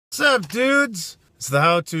What's up, dudes? It's the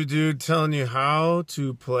how-to dude telling you how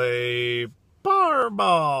to play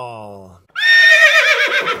Powerball.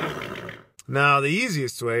 Now, the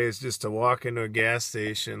easiest way is just to walk into a gas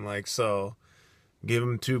station like so, give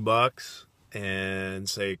them $2 and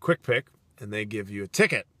say quick pick, and they give you a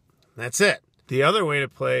ticket. That's it. The other way to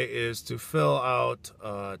play is to fill out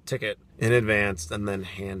a ticket in advance and then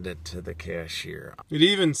hand it to the cashier. It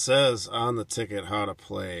even says on the ticket how to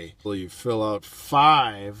play. So you fill out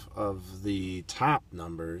 5 of the top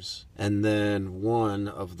numbers and then 1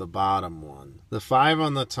 of the bottom one. The 5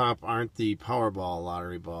 on the top aren't the Powerball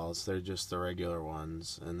lottery balls. They're just the regular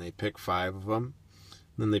ones. And they pick 5 of them.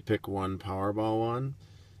 Then they pick 1 Powerball one.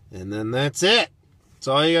 And then that's it. That's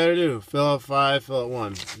all you gotta do. Fill out 5, fill out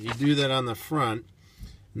 1. You do that on the front,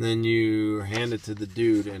 and then you hand it to the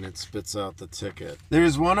dude, and it spits out the ticket.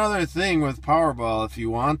 There's one other thing with Powerball if you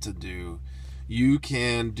want to do. You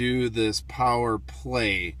can do this Power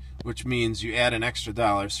Play, which means you add an extra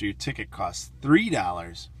 $1, so your ticket costs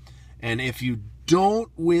 $3. And if you don't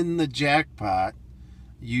win the jackpot,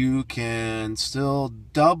 you can still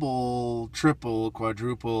double, triple,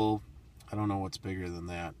 quadruple, I don't know what's bigger than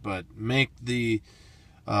that, but make the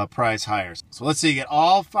prize higher. So let's say you get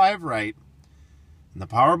all 5 right and the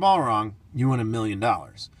Powerball wrong, you win $1 million.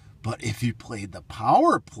 But if you played the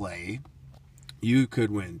Power Play, you could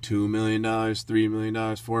win $2 million, $3 million,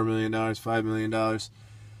 $4 million, $5 million,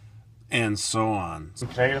 and so on. Can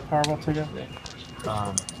I get a Powerball ticket?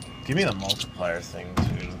 Yeah. Give me the multiplier thing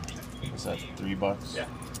too. Is that $3? Yeah.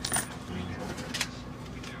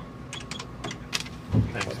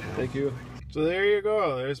 Thanks, man. Thank you. So there you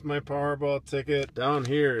go. There's my Powerball ticket. Down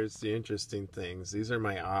here is the interesting things. These are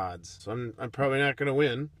my odds. So I'm probably not going to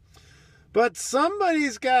win. But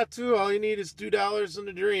somebody's got to. All you need is $2 and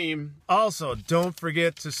a dream. Also, don't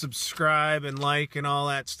forget to subscribe and like and all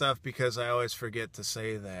that stuff because I always forget to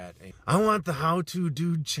say that. I want the How To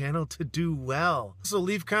Dude channel to do well. So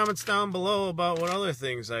leave comments down below about what other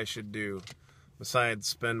things I should do besides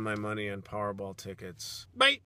spend my money on Powerball tickets. Bye!